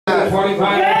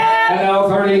25, and now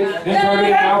 30, and 30,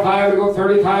 now 5, we go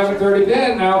 35 and 30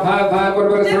 bid, now 5, what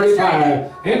about a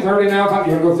 35? And 30 now 5,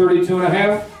 you want to go 32 and a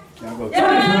half? 32 and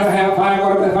a half, 5,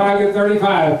 what about a 5, get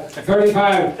 35,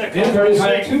 35, and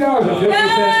 35, $2.50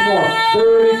 more,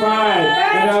 35,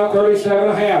 and now 37 and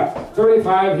a half,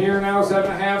 35 here now, 7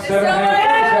 and a half, 7 and a half,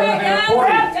 37 and a half,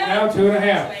 40, now 2 and a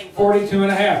half, 42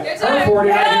 and a half, or 40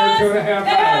 right here, 2 and a half,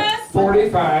 5,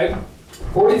 45,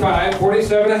 45,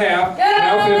 47 and a half,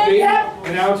 now 50,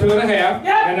 and now 2 and a half,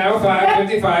 and now 5,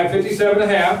 55, 57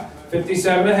 and a half,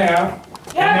 57 and a half,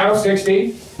 and now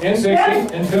 60, and 60,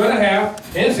 and 2 and a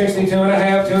half, and 62 and a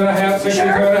half, 2 and a half, 62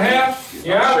 and a half,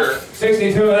 yeah,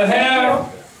 62 and a half.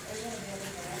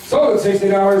 Sold at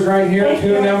 $60 right here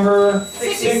to number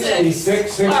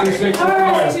 66, 66. All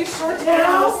right, too short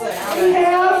now. We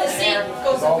have.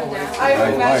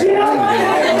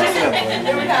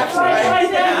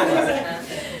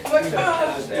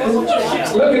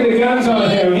 Look at the guns on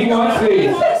him. He wants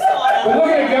these. But look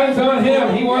at the guns on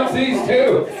him. He wants these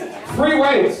too. Free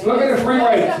weights. Look at the free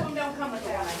weights.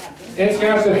 It's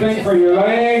got the thing for your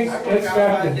legs. It's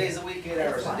got the. Days a week, 8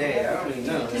 hours a day. I don't even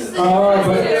know.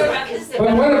 But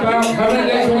what about how many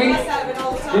days a week?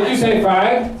 Did you say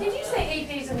 5? Did you say 8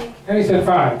 days a week? And he said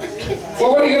 5.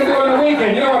 Well, what are you going to do on the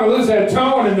weekend? You don't want to lose that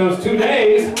tone in those 2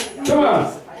 days. Come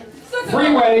on.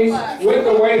 Free weights with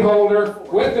the weight holder,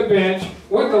 with the bench,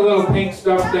 with the little pink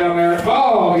stuff down there.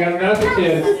 Oh, you got not the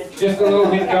kid, just a little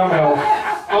pink dumbbell.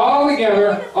 All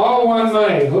together, all one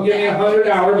money. He'll give me a $100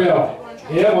 bill.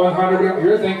 Yeah, 100.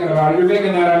 You're thinking about it. You're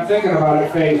making that. I'm thinking about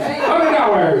it. Face.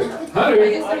 $100.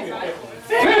 100.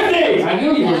 50. I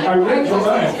knew you were. I read your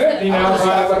mind. 50 now.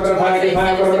 5. What about 5?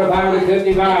 5. What about 5?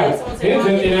 55.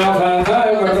 50 now. 5.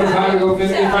 5. What about 5? Go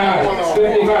 55.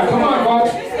 55. Come on,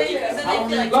 folks.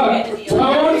 Look,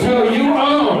 tone till you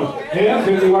own. Yeah,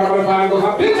 50, what about a 5, go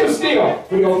 5. Pinch of steel.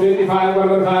 We go 55, what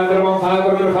about a 5, what about 5,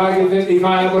 what about a 5, get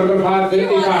 55, what about a 5,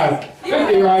 55.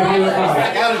 50 right here, 5.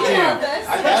 I got a jam.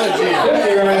 I got a jam.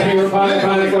 50 right here, 5,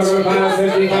 5, what about a 5,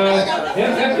 55.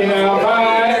 And 50 now,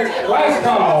 5. Last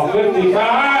call,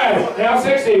 55. Now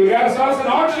 60, we got ourselves an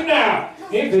auction now.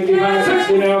 In 55,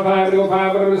 60 now, 5, go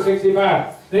 5, what about a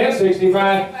 65. Then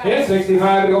 65, then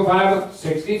 65, go 5,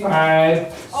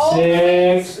 65,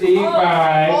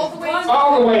 65,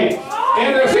 all the way,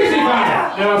 and there's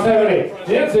 65, now 70,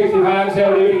 then 65,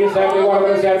 70, we get 70, what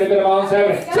about 70, get them on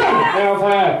 70, 70, now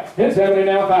 5, then 70,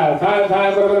 now 5, 5,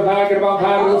 5, what about 5, get them on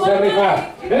 5, go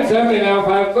 75, then 70, now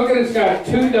 5, look at it, it's got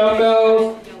 2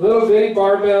 dumbbells, little bitty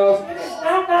barbells, It's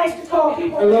not nice to call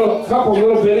people. a couple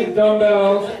little bitty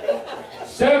dumbbells.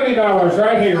 $70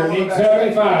 right here. Need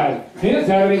 75. Here's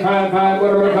 75. 5.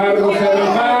 What about 5? Go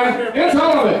 75. It's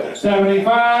all of it.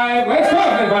 75. Let's go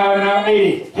 75 now.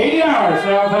 80. $80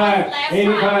 now. 5.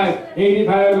 85.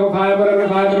 85. Go 5. Whatever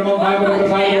 5. Go 5. Whatever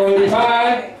 5. Go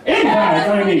 85. 85.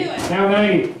 90. Now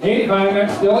 90. 85.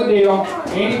 That's still a deal.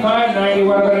 85. 90.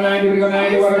 What about 90? We go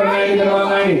 90. What about 90? Go on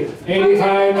 90.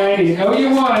 85. 90. No, you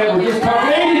want it. We're just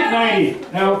talking 80.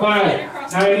 90. Now 5.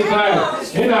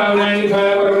 95. You know,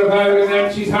 95, whatever the 5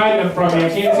 is, she's hiding them from me. I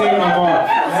can't see them no more.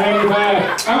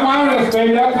 95. I'm honest,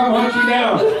 baby. I'll come hunt you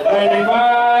down.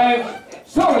 95.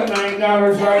 Sold at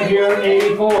 $90 right here.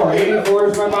 84. 84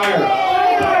 is my buyer.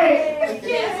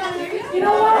 You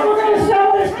know what? We're going to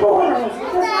sell this corner.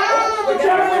 We're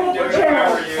selling the chair.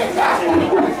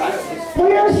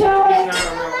 We are selling.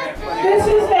 This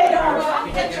is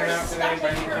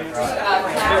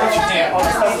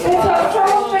it's a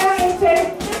phone man. It's a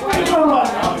phone.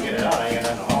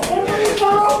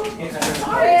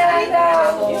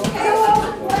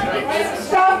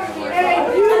 Stuff and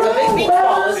you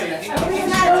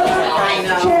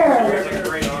chairs.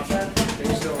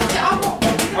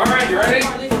 All right, you ready?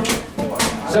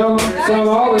 So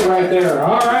all of it right there.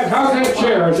 All right, how's that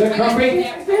chair? Is it comfy?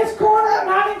 This corner,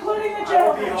 not including the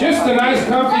gentleman. Just a nice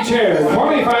comfy chair.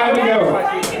 25 to go.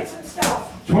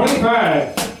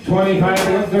 25.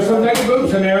 25. There's some big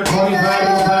boots in there. 25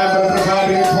 to 25.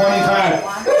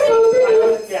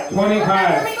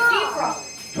 25.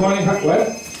 25. What?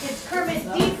 It's Kermit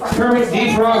D. Frog. Kermit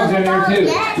D. Frog's in there too.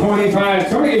 25.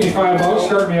 Somebody give me $5.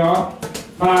 Start me off.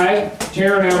 5.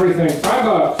 Chair and everything.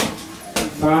 $5.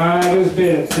 5 is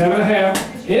bid.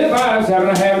 7.5. In 5.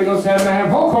 7.5. We go 7.5.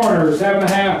 Whole corner.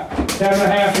 7.5.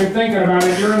 7.5. You're thinking about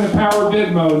it. You're in the power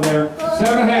bid mode there.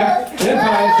 7.5. In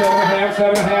 5. 7.5.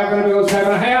 7.5. Gonna go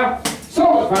 7.5.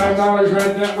 Sold at $5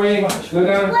 right that way. Go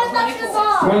down.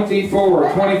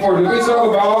 24. 24. Did we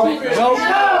sell the ball? No.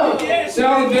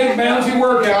 Sell the big bouncy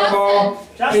workout ball.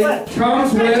 It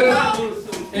comes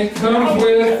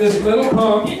with this little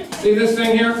pump. See this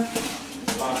thing here?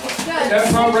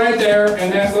 that pump right there,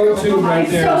 and that little tube right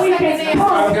there. So we can I've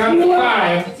got pump you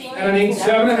up. 5, and I need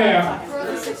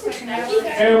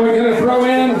 7.5. And we're gonna throw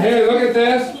in, hey, look at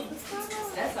this.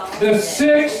 The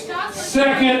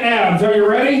 6-second abs. Are you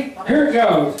ready? Here it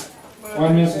goes.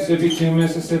 1 Mississippi, 2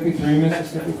 Mississippi, 3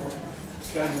 Mississippi.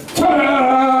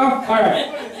 Ta-da! All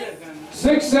right.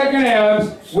 6-second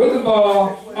abs with the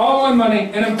ball, all on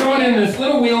money, and I'm throwing in this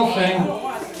little wheel thing.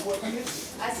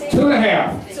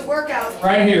 2.5. It's a workout.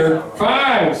 Right here.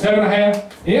 5,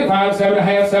 7.5. In 5,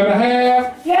 7.5,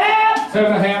 7.5. Yeah.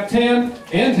 7.5, 10.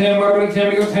 In 10, what about a 10?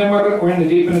 We go 10, what about, we're in the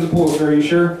deep end of the pool, sir, are you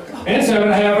sure? And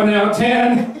 7.5, and now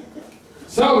 10.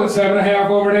 So that's 7.5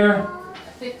 over there.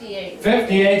 58.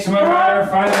 58, some over there,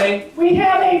 5.8. We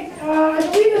have a, I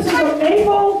believe this is a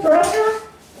maple dresser.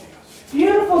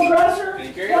 Beautiful dresser.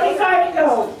 25 to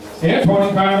go. Yeah,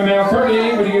 25 and now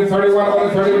 30. But you get 31 about a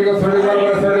 30. We go 31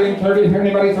 about a 30 and 30.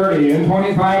 Anybody 30? And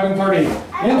 25 and 30.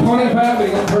 And 25, but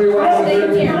you get 31 about a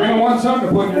 30. You're going to want something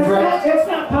to put in your truck. That's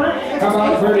not fun. How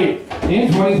about 30?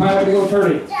 In 25, we go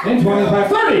 30. In 25,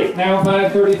 30. Now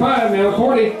 5, 35. Now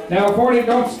 40. Now 40.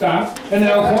 Don't stop. And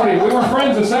now 40. We were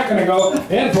friends a second ago.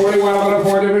 And 41 about a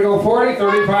 40. We go 40.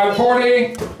 35,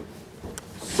 40.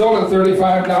 Sold at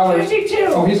 $35. 52.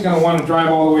 Oh, he's going to want to drive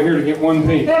all the way here to get one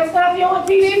piece. That's not the only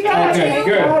piece you got. Okay,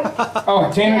 good.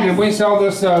 Oh, Tina, did we sell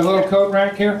this little coat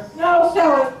rack here? No,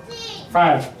 so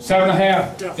 5,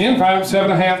 7.5. In 5,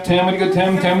 7.5. 10, we go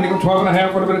 10. 10, we go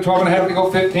 12.5. What about a 12.5? We go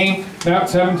 15. About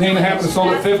 17.5. We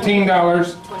sold at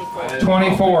 $15.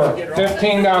 24.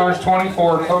 $15.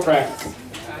 24 coat rack.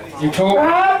 You cool?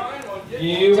 Rob,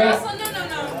 You bet.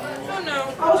 No.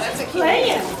 oh, she's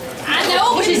playing. I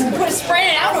know, but she's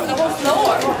spreading it out over the whole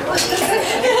floor. She's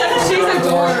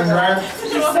adorable.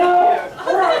 So,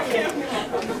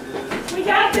 we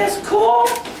got this cool.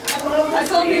 I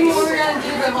told people we were going to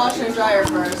do the washer and dryer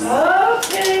first.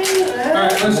 Okay. All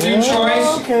right, let's do choice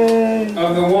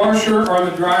of the washer or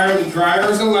the dryer. The dryer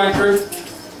is electric,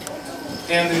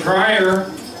 and the dryer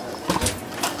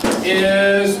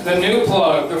is the new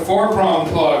plug, the 4-prong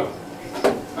plug.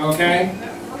 Okay?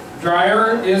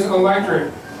 Dryer is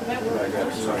electric.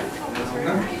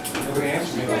 Nobody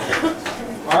answered me.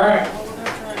 All right.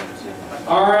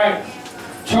 All right.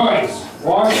 Choice.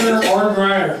 Washer or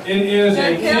dryer. It is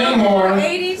a Kenmore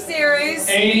 80 series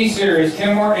 80 series.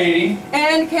 Kenmore 80.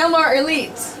 and Kenmore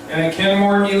Elite. And a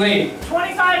Kenmore Elite.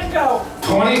 25 to go.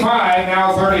 25,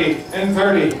 now 30, and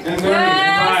 30, and 30, and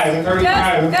 5, and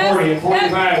 35, and 40, and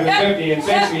 45, and 50, and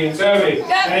 60, and 70,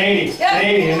 and 80, and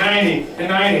 80, and 90, and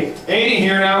 90. 80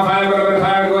 here now, 5, go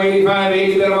 5, go 85,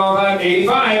 80, bit of all 5,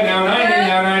 85, now 90,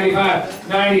 now 95.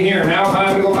 90 here, now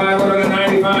 5, go 5, go to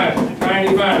 95,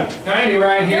 95, 90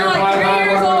 right here, 5, 5,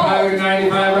 go to 5,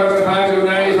 95, go to 5, go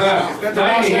 95,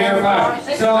 90 here, 5.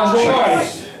 So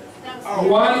choice.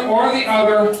 One or the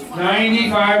other,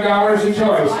 $95 a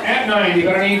choice. At 90,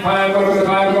 but I need 5, go to the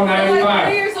 5, go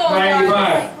 95.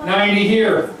 95, 90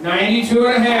 here, 92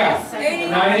 and a half,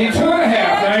 92 and a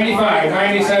half, 95,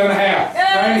 97 and a half,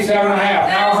 97 and a half,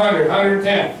 now 100,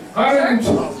 110,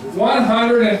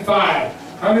 105,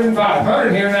 105,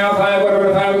 100 here now, 5, go to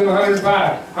the 5, go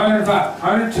 105, 105,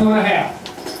 102 and a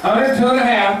half, 102 and a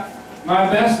half, my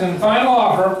best and final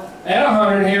offer, at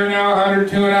 100 here now,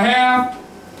 102 and a half,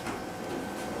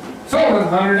 sold at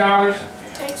 $100.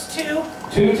 Takes 2.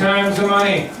 2 times the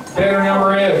money. Better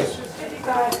number is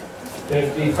 55.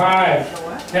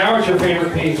 55. Now what's your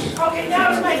favorite piece? Okay,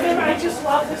 now it's my favorite. I just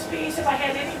love this piece. If I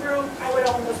had any room, I would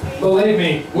own this piece. Believe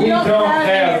me, we don't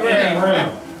have any room.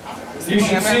 You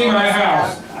should see my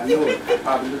house. I know it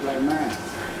probably look like mine.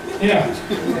 Yeah.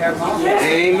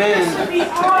 Amen. This would be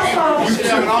awesome. should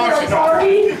have an auction.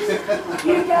 Party.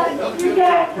 You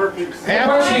got. What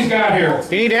she's got here? You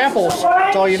need apples.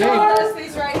 That's all you need. This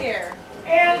piece right here.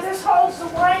 And this holds the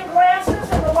wine glasses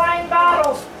and the wine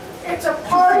bottles. It's a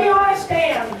party on a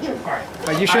stand.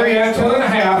 Are you sure I got 2 and a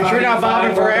half. You sure not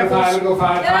bobbing for apples? 5, go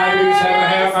 5, 5, 7 and a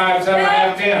half, 5, 7 and a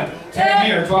half, 10. 10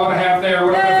 here, 12 and a half there,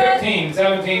 what about 15,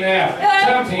 17 and a half,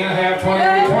 17 and a half,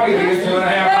 20, 20, we get 2 and a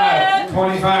half, 5,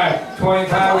 25,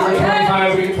 25, we get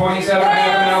 25, we get 27 and a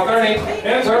half, and now 30,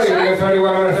 and 30, we get 30,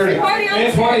 what about 30,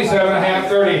 and 27 and a half,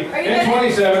 30, and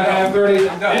 27 and a half, 30,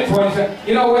 and 27,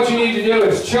 you know what you need to do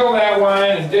is chill that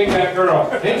wine and dig that girl,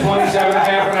 and 27 and a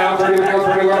half, and now 30, we go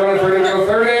 30, what about 30, we go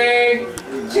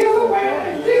 30, chill the wine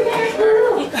and dig that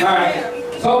girl. Alright,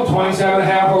 so 27 and a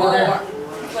half over here.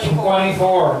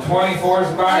 24. 24 is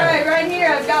the buyer. Alright, right here,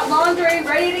 I've got laundry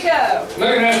ready to go. Look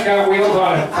at that, it's got wheels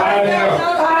on it. 5 to go. I've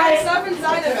got stuff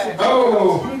inside of it.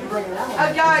 Oh!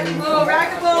 I've got little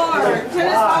racquetball or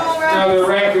tennis ball Now they're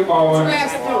racquetball ones.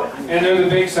 Yes. And they're the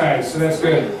big size, so that's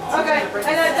good. Okay, and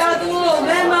I've got the little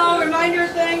memo reminding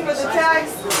thing with the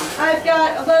tags. I've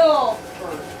got a little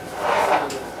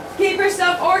keep your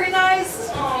stuff organized,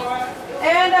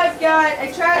 and I've got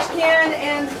a trash can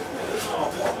and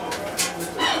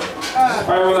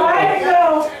 5 to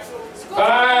go. 5,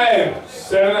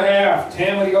 7.5,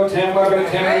 10, what do you go, 10, what about a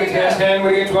 10, what do you get, 10, what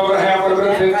do you get, 12 and a half, what about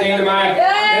a 15 to buy,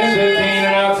 and 15 and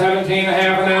out, 17 and a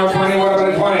half, and now 20, what about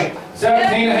a 20,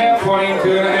 17 and a half, 20,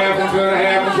 2 and a half, and 2 and a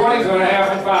half, and 22 and a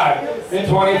half, and 5, and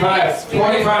 25,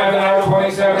 25 and out,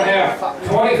 27 and a half,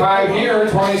 25 here,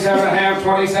 27 and a half,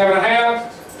 27 and a half,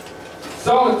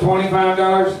 sold at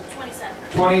 $25,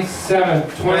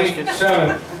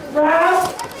 27. Rob,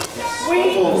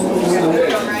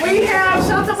 we have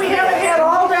something we haven't had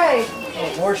all day.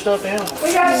 More stuffed animals.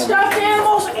 We got stuffed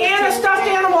animals and a stuffed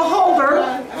animal holder.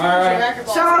 Alright,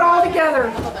 Sell it all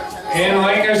together. and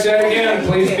like I said again,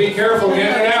 please be careful,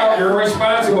 get it out, you're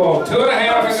responsible, 2 and a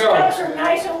half and go. Steps are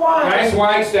nice and wide. Nice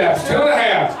wide steps, 2 and a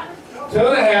half. 2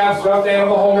 and a half, stuffed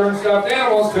animal holder and stuffed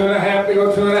animals, 2 and a half to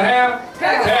go, 2 and a half.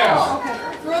 Pass.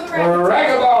 throw the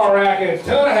racket. Racquetball rackets,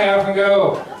 2 and a half and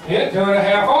go. Hit 2 and a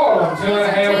half, all of them, 2 and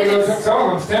a half to go, some of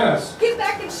them's tennis. Get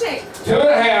back in shape. 2 and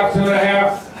a half, 2 and a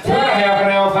half, 2 and a half, and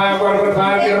now 5, what about a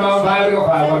 5, get them on 5 to go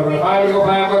 5, what about a 5 to go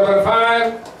 5, what about a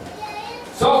 5?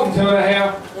 Sold them 2 and a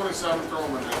half. 27, throw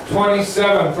them in there.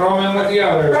 27, throw them in with the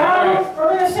others. Rob, we're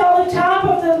gonna sell the top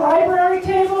of the library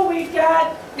table. We've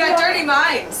got. Got dirty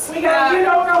minds. We got You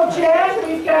Don't Know Jack.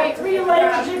 We've got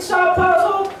 3-layer jigsaw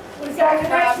puzzle. We've got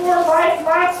Connect 4 Life,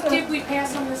 lots of. Did we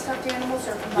pass on the stuffed animals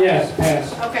or combine? Yes,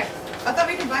 pass. Okay. I thought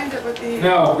we combined it with the.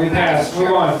 No, we passed,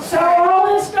 move on. Sell all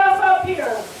this stuff up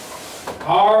here.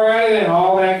 Alright then,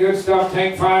 all that good stuff,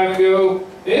 take 5 and go.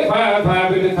 If 5,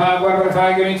 5, 55, what about a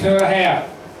 5, give me 2 and a half.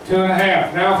 2 and a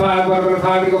half, now 5, what about a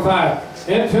 5 to go 5.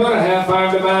 In 2 and a half,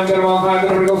 5 to 9, get them on 5,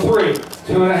 then we go 3.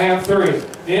 2 and a half, 3.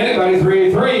 Anybody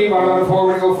 3, 3, what about a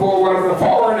 4, we go 4, what about a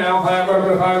 4, now 5, what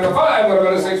about a 5, go 5, what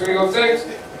about a 6, we go 6.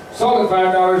 Sold at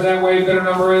 $5 that way, bidder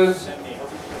number is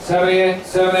 78,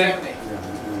 78.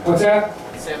 What's that?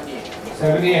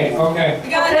 78, okay. We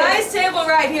got a nice table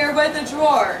right here with a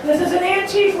drawer. This is an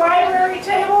antique library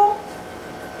table.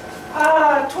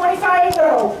 25 to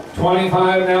go.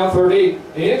 25, now 30.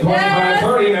 Yeah, 25,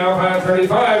 30, now 5,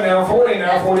 35, now 40,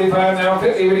 now 45, now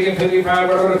 50. We get 55,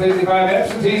 what about a 55?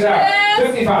 Absentees out. Yes.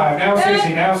 55, now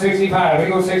 60, now 65. We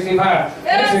go 65.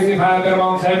 Then 65, then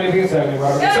on 70, we get 70.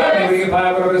 What about a 70? We get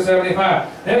 5, what about a 75?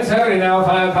 Then 70, now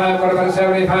 5, 5, what about a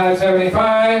 75?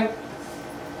 75.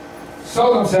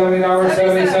 Sold them $70,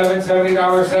 77,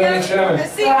 $70, 77. A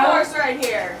seahorse right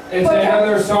here. It's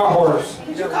another sawhorse.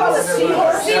 Did you call it a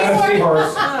seahorse? Not a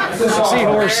seahorse. It's a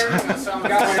sawhorse. Seahorse. We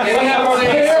have a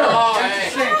pair.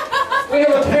 We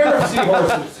have a pair of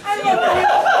seahorses.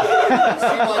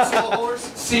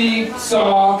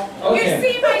 Seesaw. You Okay.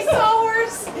 see my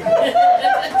sawhorse?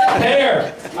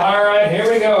 Pair. All right,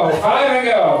 here we go. 5 and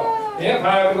go. Yeah,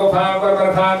 5 and go 5. What about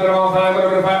a 5? What about a 5? What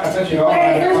about a 5? I said you all.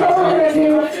 Hey, here's what we're gonna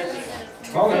do.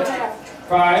 Okay.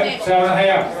 5, 7 and a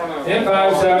half. In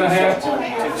 5, 7 and a half. 2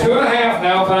 and a half.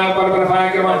 Now 5. What about a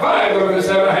 5? Get them on 5. What about a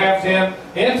 7 and a half? 10.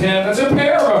 In 10. That's a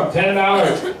pair of them.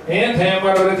 $10. In 10.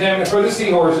 What about a 10? For the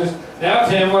seahorses. Now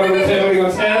 10. What about a 10? What do you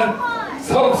go? 10.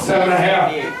 Sold 7 and a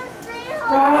half.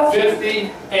 Rob,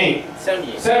 58.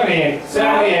 78.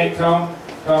 78. Come.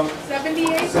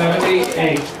 78.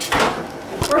 78.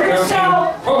 we're gonna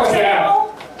sell What was the that?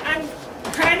 table. I'm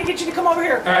trying to get you to come over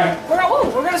here. All right. We're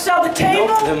gonna sell the table.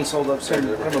 Them sold upstairs.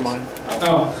 Never mind.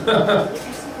 Oh.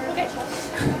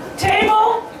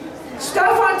 Table.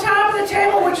 Stuff on top of the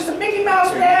table, which is a Mickey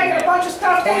Mouse bag and a bunch of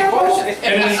stuffed animals.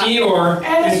 And an Eeyore.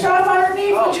 And the stuff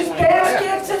underneath, which is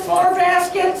baskets and more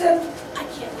baskets and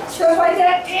stuff like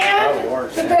that, and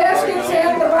the baskets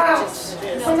and the mouse.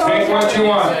 Take what you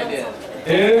want.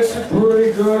 It's a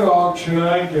pretty good auction,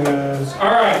 I guess.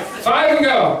 All right, 5 and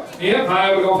go. Yeah,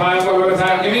 5 and go 5. What about a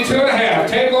 5? Give me 2 and a half.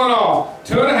 Table and all.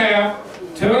 2 and a half.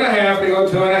 2 and a half. We go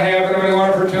 2 and a half. Anybody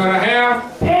want it for 2 and a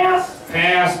half? Pass.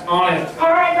 Pass on it. All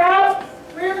right, Rob,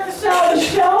 we're going to sell the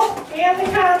shelf and the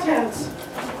contents.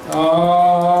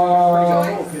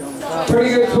 Pretty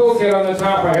good toolkit on the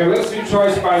top right here. Let's do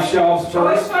choice by shelves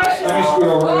first. Let me scoot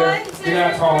over there. 1, 2, You're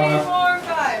not tall 3, enough. 4,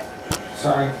 5.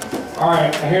 Sorry. All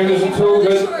right, here there's a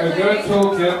good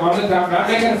toolkit on the top. Not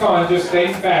making fun, just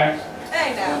stating facts.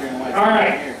 Hey now. All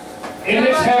right, and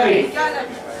it's heavy.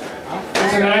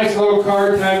 It's a nice little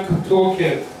card type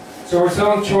toolkit. So we're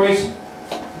selling choice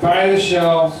by the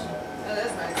shelves. Oh,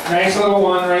 that's nice. Nice little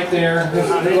one right there. This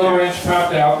little wrench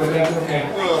popped out, but that's okay.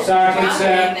 Socket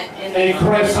set, a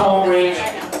Chris home wrench.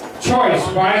 Choice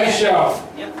by the shelf.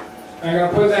 I'm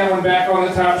gonna put that one back on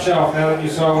the top shelf now that you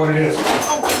saw what it is.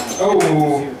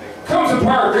 Oh, comes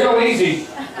apart real easy.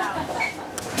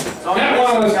 Not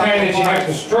one of those kind that you have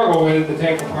to struggle with to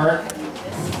take apart.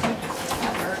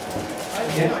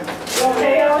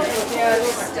 Okay, Alex?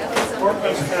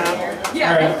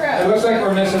 Alright, it looks like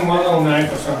we're missing one little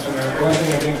knife or something there. One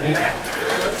thing I didn't get.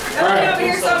 Alright. Over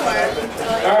here somewhere.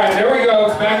 Alright, there we go.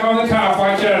 It's back on the top.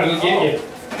 Watch out, it'll get you.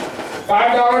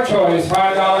 $5 choice,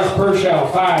 $5 per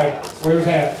shelf. 5. Where's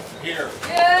that? Here.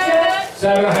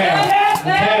 7.5.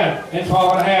 10. And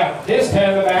 12.5. This 10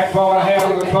 in the back,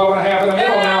 12.5. With 12.5 in the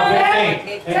middle, now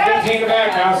 15. And 15 in the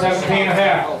back, now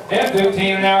 17.5. And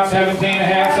 15 and out,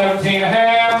 17.5,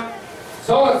 17.5.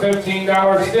 Sold at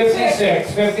 $15,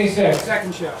 56, 56.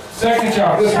 Second shelf. Second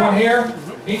shelf, this one here,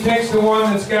 he takes the one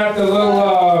that's got the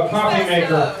little coffee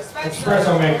maker,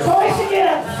 espresso maker. Choice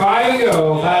again. 5 to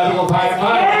go, 5 to go, 5,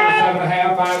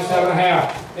 7.5, 5,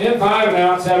 7.5. In 5 and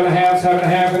out, 7.5, 7.5.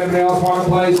 Anybody else want to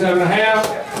play 7.5?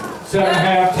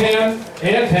 7.5, 10,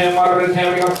 and 10, whatever the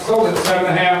 10 we got sold at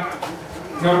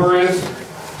 7.5. Number is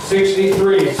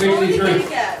 63, 63.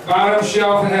 Bottom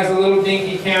shelf, it has a little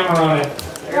dinky camera on it.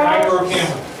 Micro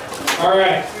camera. All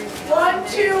right. 1,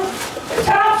 2, the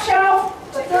top shelf,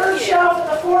 the third shelf, and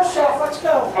the fourth shelf. Let's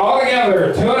go. All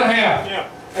together, 2.5.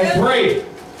 And 3.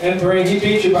 And 3. He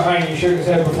beat you behind you. Shook his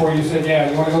head before you said yeah.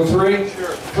 You want to go 3?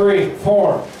 Sure. 3,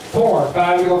 4, 4.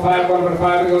 5 to go 5. What about a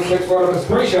 5 to go 6? What about a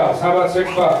 3 shelves? How about $6?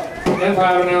 And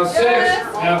 5 and now 6.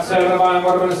 Now 7 to buy.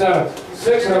 What about a 7?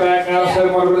 6 in the back. Now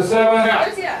 7. What about a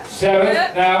 7? 7.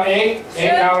 Now 8.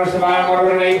 $8 to buy. What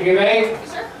about an 8? Give 8.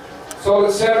 Sold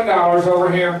at $7 over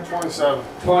here. 27.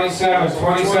 27.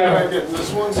 27.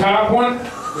 This one. Top one.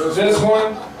 This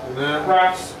one.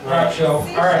 Rock shelf.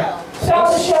 All right. Sell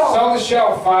the shelf. Sell the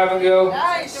shelf. 5 and go.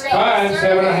 5,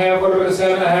 7.5. What about a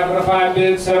 7.5 and a 5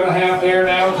 bid? 7.5 there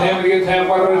now. 10 we get 10.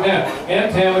 What about a 10?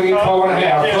 And 10 we get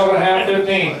 12.5. 12.5.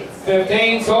 15.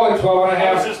 15. Sold at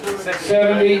 12.5.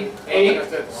 78.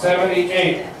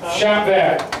 78. Shop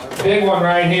vac. Big one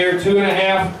right here.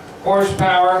 2.5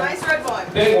 horsepower. Nice red one.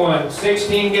 Big one,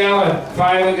 16 gallon,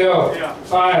 5 and go.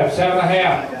 5,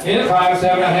 7.5. In 5,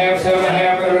 7.5, 7.5,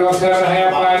 there we go,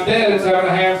 7.5, 5 bid,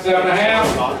 7.5,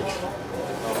 7.5.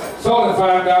 Sold at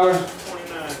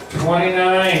 $5,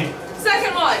 29.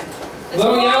 Second one.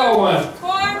 Little yellow one.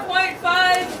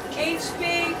 4.5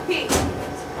 HPP.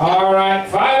 All right,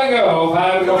 5 and go,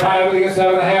 5 and go, 5 and go,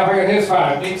 7.5. I got his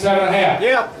 5, need 7.5.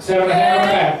 Yep. 7.5 on the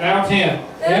back, now 10.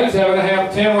 And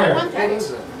 7.5, 10 where?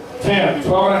 10,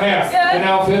 12.5, and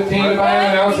now 15 to buy,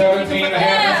 and now 17.5,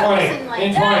 and 20,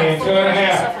 and 20, and 2.5,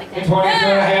 and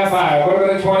 22.5, 5. What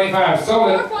about the 25? Sold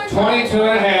it,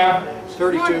 22.5,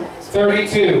 32.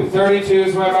 32. 32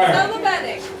 is my buyer. Double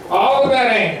betting. All the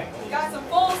betting. Got some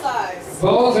bullseyes.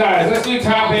 Bullseyes. Let's do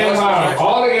top and bottom.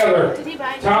 All together.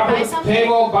 Top of the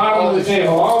table, bottom of the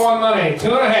table. All one money. 2.5.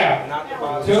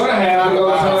 2.5. We go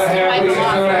 2.5. We get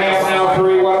 2.5. Now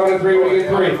 3. What about a 3? We get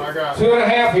 3.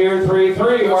 2.5 here. 3.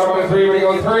 3. What about a 3? We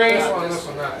go 3.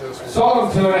 Sold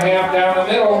them 2.5 down the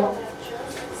middle.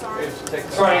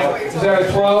 Sorry. Is that a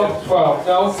 12? 12.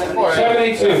 No.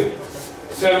 72.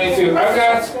 72. I've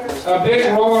got a big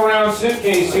roll-around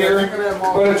suitcase here,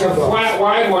 but it's a flat,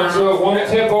 wide one, so it won't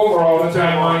tip over all the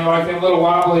time on you like them little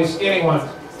wobbly, skinny ones.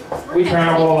 We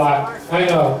travel a lot. I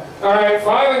know. All right,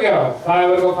 5 to go. 5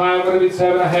 to go. 5 would be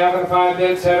 7.5 and 5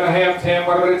 bid. 7.5, 10.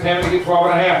 What about a 10? We get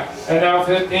 12.5. And now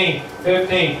 15.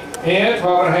 15. And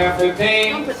 12.5,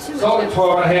 15. Sold at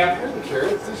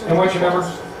 12.5. And what's your number?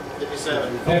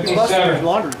 57. Well, that's a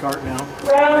laundry cart now.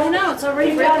 Well, I know, it's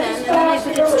already ripping, and then if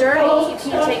it's dirty, you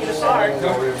can't take it apart.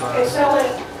 okay, sell it.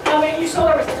 I mean, you sold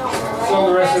everything else, right? Sold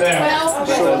the rest of that.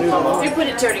 Well, we put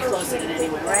it dirty close in it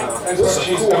anyway, right? That's what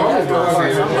she's done.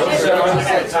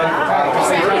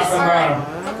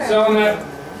 Selling that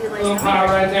little pile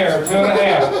right there.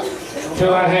 2.5. 2.5.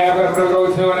 I'm gonna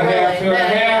go 2.5.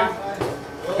 2.5.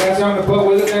 Got something to put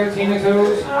with it there, Tina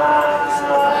Toes?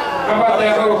 How about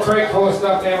that little crate full of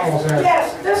stuffed animals there?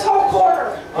 Yes, this whole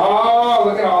corner. Oh,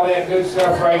 look at all that good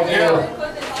stuff right there.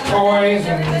 Toys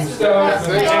and stuff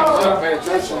and stuff.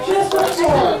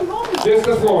 Just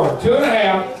the floor.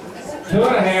 2.5.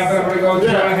 2.5. I'm gonna go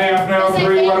 2.5 now.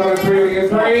 3. What about 3? We get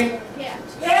 3.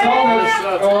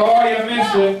 Oh, you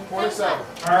missed it. 47.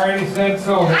 I already said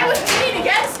sold I it. was bidding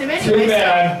against him anyway. Too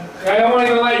bad. I don't want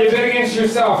to even let you bid against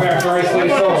yourself after I say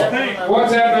sold.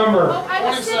 What's that number? Oh, I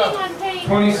was sitting on paint.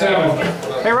 27.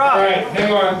 Hey, Rob. All right,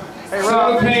 hang on. Hey, Some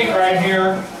Rob. of the paint right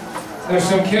here. There's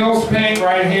some Kills paint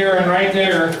right here and right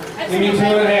there. Give me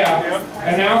 2.5.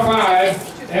 And now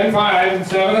 5. And 5. And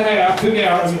 7.5. 2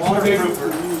 gallons.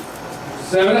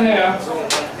 7.5.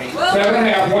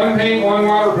 7.5. 1 paint, 1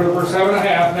 waterproofer.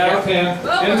 7.5. Now 10.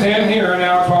 And 10 here.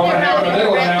 Now 12.5 in the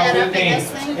middle. And now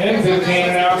 15. In 15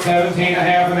 and out 17 and a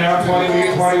half and out 20, we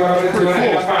get 20, what over to 2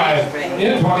 and a half, 5.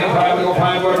 In 25, we go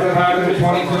 5, what over to 5, to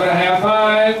 22 and a half,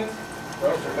 5.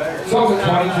 So it's 22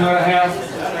 and a half,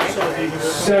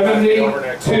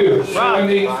 72,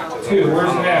 72,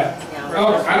 where's it at?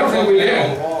 Oh, I don't think we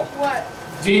did. What?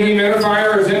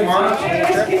 Dehumidifier, is it marked?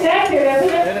 It's connected, isn't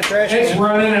it? In the trash It's can.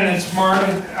 running and it's marked.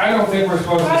 I don't think we're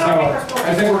supposed to sell it.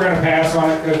 I think we're going to pass on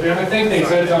it because I think they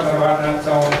said something about not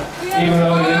selling it, even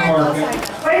though they didn't mark it.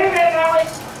 Wait a minute, Alex.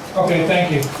 Okay,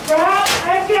 thank you. Rob,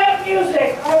 I've got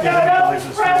music. I've got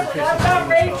Elvis Presley. I've got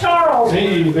Ray Charles.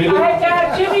 See, baby. I've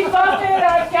got Jimmy Buffett.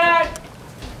 I've got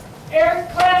Eric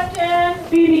Clapton,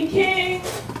 B.B. King,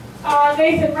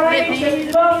 Nathan Wright,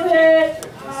 Jimmy Buffett,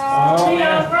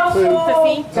 Leon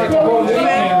Russell. It's like a whole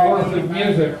weekend worth of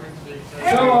music.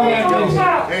 Sell all that music.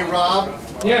 Hey Rob,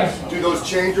 Yes. do those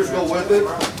changers go with it?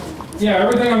 Yeah,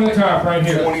 everything on the top right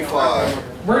here. 25.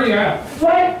 Where are you at?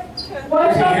 What's up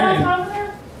on top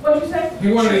there? What'd you say?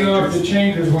 He wanted to know if the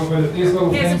changers went with it. These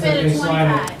little Here's a things that bid they of slide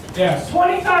in. 25. Yes.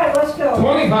 25, let's go.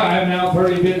 25, now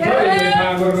 30, bid 30,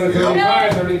 then what about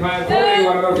 35, 35, 40,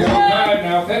 what about 45,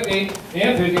 now 50,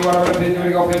 and 50, what about 50, we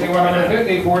go 50, what about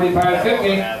 50, 45, 50,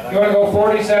 you want to go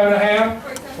 47 and a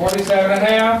half, 47 and a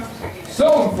half,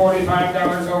 sold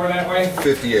 $45 over that way,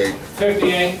 58.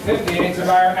 58, 58's a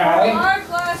buyer alley, Hard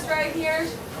glass right here,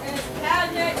 and it's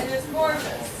cabinet, and it's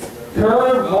gorgeous.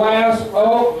 curved glass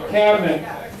oak cabinet,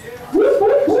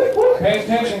 pay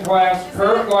attention class,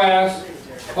 curved glass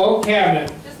oak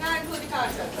cabinet. Does not include the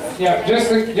contents. Yeah, just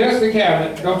the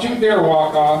cabinet. Don't you dare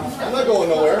walk off. I'm not going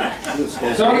nowhere.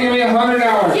 Somebody give me $100.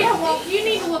 Yeah, well, you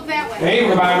need to look that way. Hey,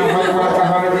 we're buying $100,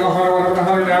 $100,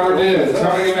 $100 bid.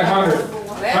 Somebody give me $100.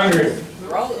 100.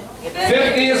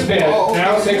 50 is bid.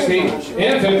 Now 60.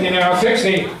 And 50 now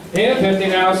 60. And 50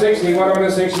 now 60. What about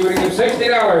a 60? Would give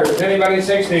 $60. Anybody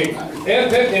 60? And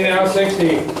 50 now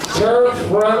 60. Curved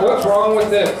front. What's wrong with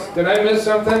this? Did I miss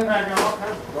something?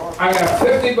 I got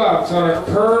 $50 on a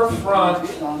curved front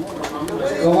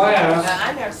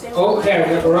glass.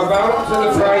 Okay, we're about to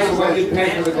the price of what you pay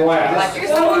for the glass. Here's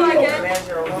someone like it.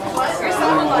 Here's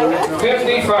someone like it.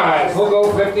 55. Who'll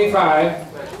go 55?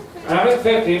 I'm at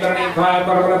 50, but I need 5,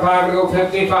 but I'm going to 5 to go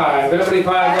 55. Everybody 5,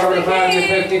 but I'm going to 5 to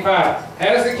get 55.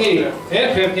 Has the key.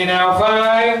 And 50 now,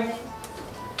 5.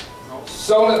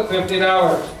 Sold at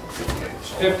 $50.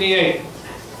 58.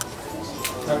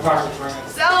 My pocket's ringing.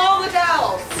 Sell all the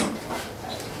dowels.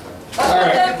 All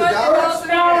right.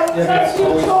 Now, let's do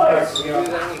choice.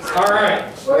 All right.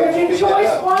 We're going to do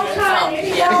choice one time.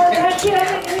 Any dollar that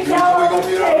cabinet, any dollar on the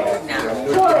table.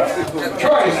 Choice.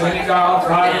 Choice. $20, $5, $5,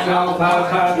 $5, $5,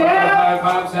 $5,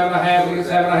 $7 and a half, we get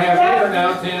 7 and a half here, now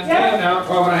 10, 10, now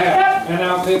 12 and a half, and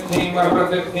now 15, what about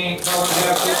 15, 12 and a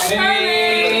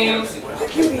half,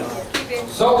 15.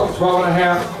 Sold them 12 and a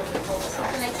half.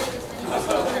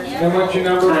 And what's your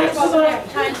number?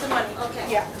 Times the money. Okay.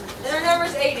 Yeah. And their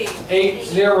number's 80.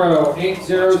 80. 80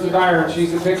 is the buyer, and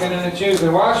she's picking and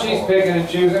choosing. While she's picking and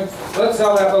choosing, let's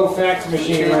sell that little fax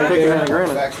machine right there.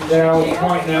 That I was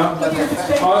pointing out.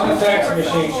 On the fax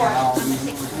machine.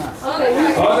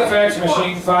 On the fax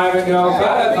machine, 5 and go.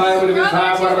 5, 5 would have been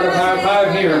 5, what about a 5,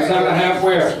 5 here, 7 and a half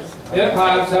where? Then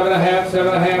 5, 7 and a half, 7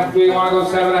 and a half. Do you want to go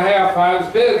 7 and a half? 5's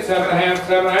bid, 7 and a half,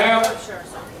 7 and a half.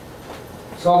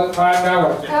 Sold at $5.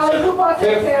 Ally, who bought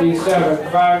that cabinet? $57,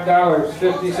 $5,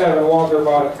 $57. Walter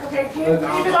bought it. Okay, keep it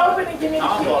open and give me the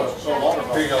key.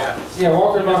 Yeah,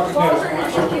 Walter bought the Walter,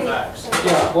 fax. here's your key.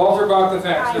 Yeah, Walter bought the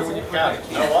fax.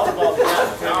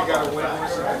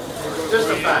 Just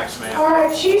a fax, man. All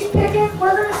right, she's picking.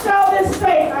 We're going to sell this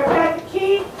safe. I've got the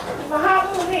key in my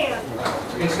hot little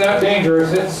hand. It's not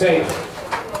dangerous, it's safe.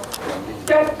 It's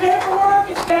got the paperwork.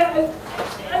 It's got the...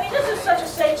 I mean, this is such a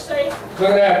safe safe.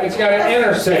 Look at that, it's got an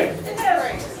inner safe. It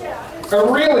has, yeah.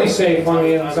 A really safe on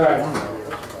the inside.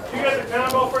 You got the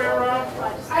combo for your Rob?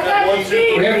 I got the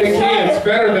key. We have the key, it's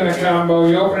better than a combo.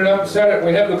 You open it up and set it.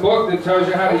 We have the book that tells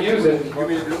you how to use it.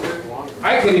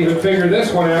 I could even figure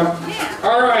this one out.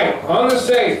 All right, on the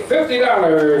safe,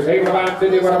 $50. Hey, we're buying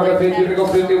 50, what about 50? We go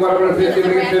 50, what about 50?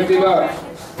 We get $50.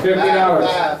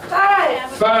 $50.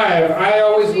 5. I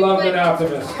always loved an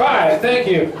optimist. 5. Thank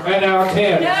you. And now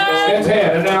 10. And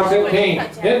 10. And now 15.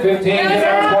 And 15. And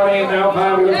now 20. And now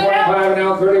 5. We get 25. And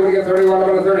now 30. We get 30. What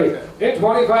about a 30? And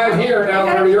 25 here. Now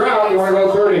 30. You're out. You want to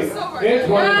go 30. And 25.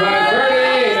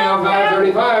 30. Now 5.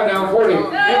 35. Now 40.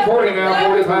 And 40. Now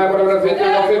 45. What about a 50?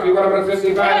 Now 50. What about a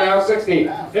 55? Now 60.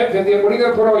 And 50. What are you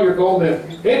going to put all your gold in?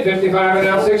 And 55. And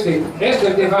now 60. And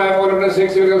 55. What about a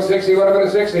 60? We go 60. What about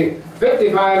a 60?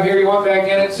 55 here. You want back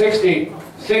in at 60.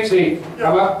 60.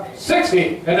 How about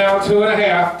 60? And now 2 and a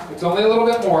half. It's only a little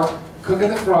bit more. Cooking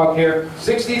the frog here.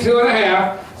 62 and a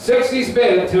half. 60's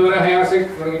bid, 2.5,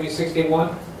 6, want to give me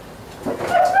 61?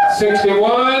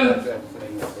 61.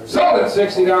 Sold at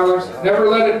 $60. Never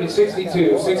let it be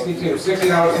 62, 62,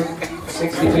 $60,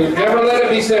 62. Never let it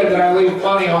be said that I leave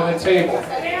money on the table.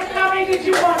 And how many did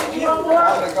you want? Did you want more?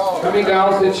 How many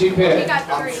dollars did she She pick? got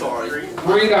 $3.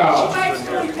 $3.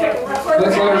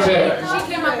 Let's let her pick.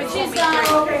 She came up and she's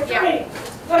Okay, three.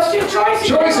 Let's do choice.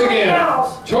 Choice again.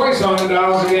 Choice on the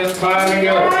dollars again. 5 and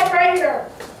go. Right here.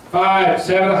 5,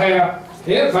 7.5.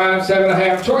 In 5,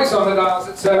 7.5. Choice on the dollars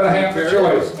at 7.5 for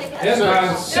choice. In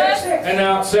 5, 6, and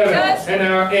now 7, and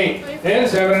now 8. In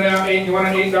 7 and now 8. You want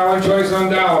an $8 choice on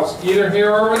dollars. Either here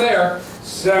or over there.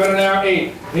 7 and now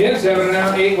 8. In 7 and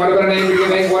now 8. What about an 8? We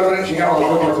give 8. What about an 8? She got all the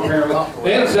good ones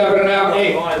apparently. In 7 and now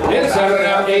 8. In 7 and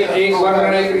now 8. 8. What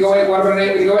about an 8? We go 8. What about an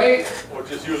 8? We go 8.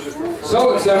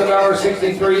 Sold at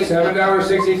 $7.63.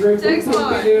 $7.63. 6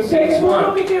 1. 6 1.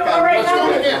 What we do? All right,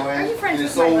 now. Are you friends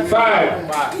with my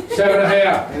 5,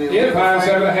 7.5. In 5,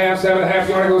 7.5, 7.5.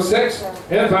 You want to go 6?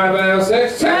 In 5 and now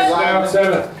 6. 6 now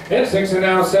 7. In 6 and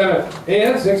now 7.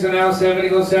 In 6 and now 7. He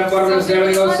goes 7. What about 7?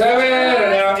 He goes 7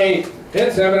 and now 8.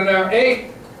 In 7 and now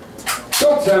 8.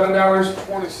 Sold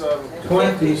 $7.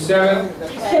 27.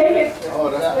 Take it.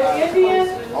 The Indian.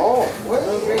 Oh, well.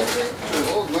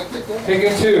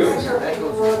 Taking 2.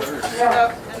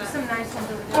 Some nice ones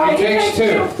over there. All right, He takes you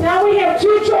take 2. Now we have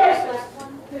 2 choices.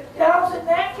 The dolls in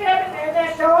that cabinet and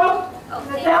that dog.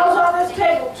 And the dolls on this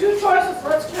table. 2 choices.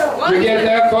 Let's go. You get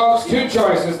that, folks? 2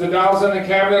 choices. The dolls in the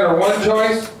cabinet are 1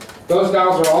 choice. Those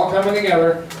dolls are all coming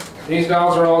together. These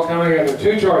dolls are all coming together.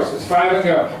 2 choices. 5 and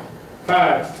go.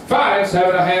 5, 5,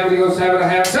 7.5, we go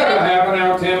 7.5, 7.5, and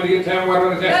now 10, we get 10, what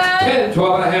about a 10? 10,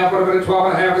 12.5, what about a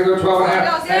 12.5, we go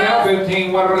 12.5, and now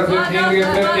 15, what about a 15, we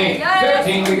get 15,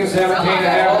 15, we get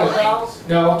 17.5,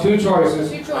 no, 2 choices,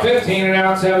 15 and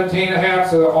out, 17.5,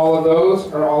 so all of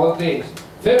those are all of these,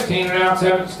 15 and out,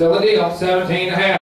 7, still a deal, 17.5.